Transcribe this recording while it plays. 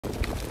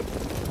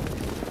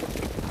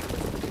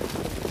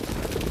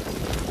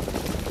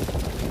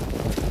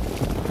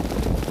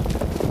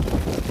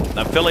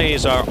The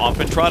fillies are off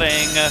and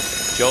trotting.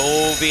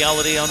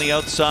 Joviality on the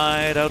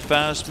outside, out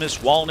fast. Miss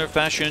Wallner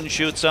Fashion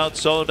shoots out,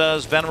 so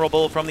does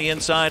Venerable from the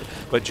inside,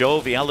 but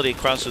Joviality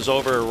crosses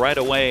over right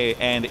away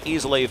and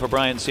easily for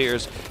Brian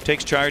Sears.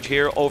 Takes charge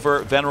here over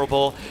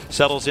Venerable,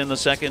 settles in the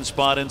second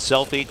spot, and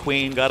Selfie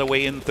Queen got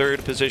away in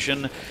third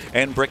position,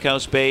 and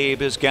Brickhouse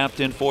Babe is gapped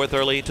in fourth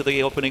early to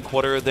the opening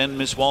quarter. Then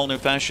Miss Wallner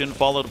Fashion,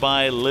 followed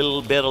by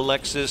Little Bit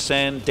Alexis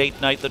and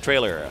Date Night the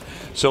trailer.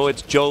 So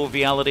it's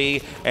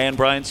Joviality, and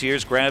Brian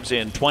Sears grabs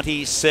in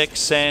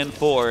 26 and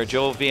 4.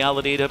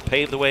 Joviality to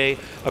pave the way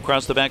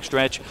across the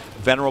backstretch.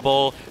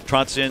 Venerable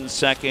trots in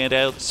second,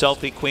 out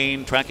Selfie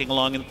Queen tracking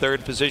along in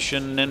third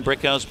position, and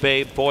Brickhouse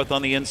Babe fourth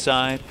on the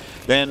inside.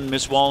 Then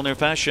Miss Wallner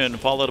Fashion,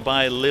 followed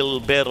by Little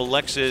Bit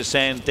Alexis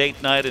and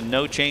Date Night, and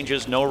no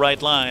changes, no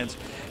right lines.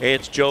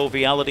 It's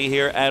Joviality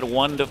here at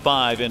 1 to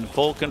 5 in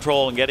full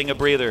control and getting a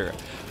breather.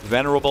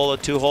 Venerable, a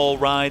two-hole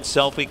ride.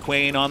 Selfie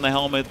Queen on the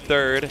helmet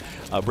third.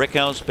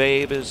 Brickhouse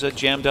Babe is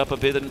jammed up a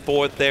bit in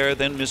fourth there.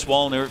 Then Miss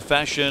Wallner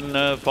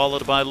Fashion,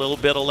 followed by Little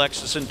Bit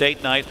Alexis and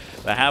Date Night.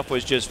 The half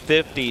was just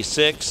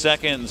 56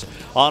 seconds.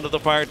 Onto the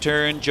far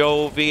turn,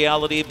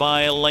 Joviality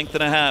by a length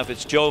and a half.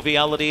 It's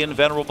Joviality and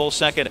Venerable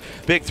second.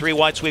 Big three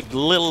wide sweep.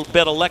 Little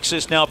Bit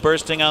Alexis now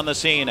bursting on the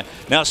scene.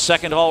 Now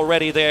second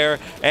already there,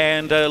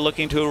 and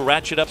looking to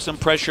ratchet up some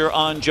pressure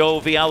on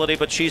Joviality,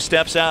 but she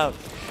steps out.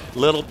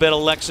 Little Bit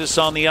Alexis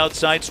on the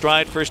outside,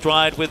 stride for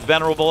stride with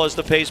Venerable as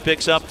the pace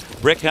picks up.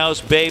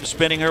 Brickhouse Babe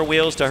spinning her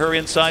wheels to her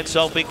inside,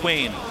 Selfie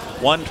Queen.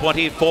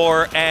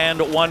 124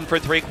 and 1 for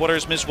three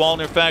quarters. Miss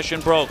Wallner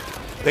Fashion broke.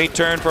 They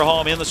turn for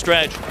home in the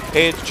stretch.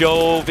 It's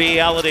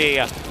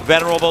Joviality.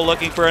 Venerable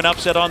looking for an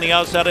upset on the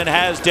outside and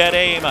has dead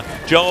aim.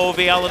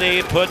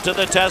 Joviality put to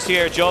the test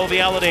here.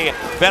 Joviality,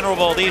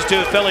 Venerable, these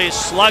two fillies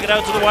slug it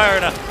out to the wire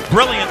in a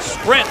brilliant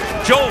sprint.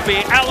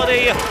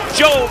 Joviality,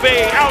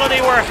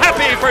 we're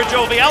happy for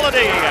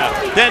Joviality.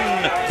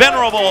 Then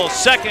Venerable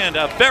second,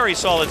 a very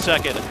solid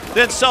second.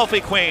 Then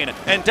Selfie Queen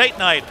and Date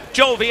Night.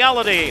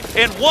 Joviality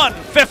in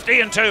 1:50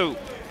 and 2.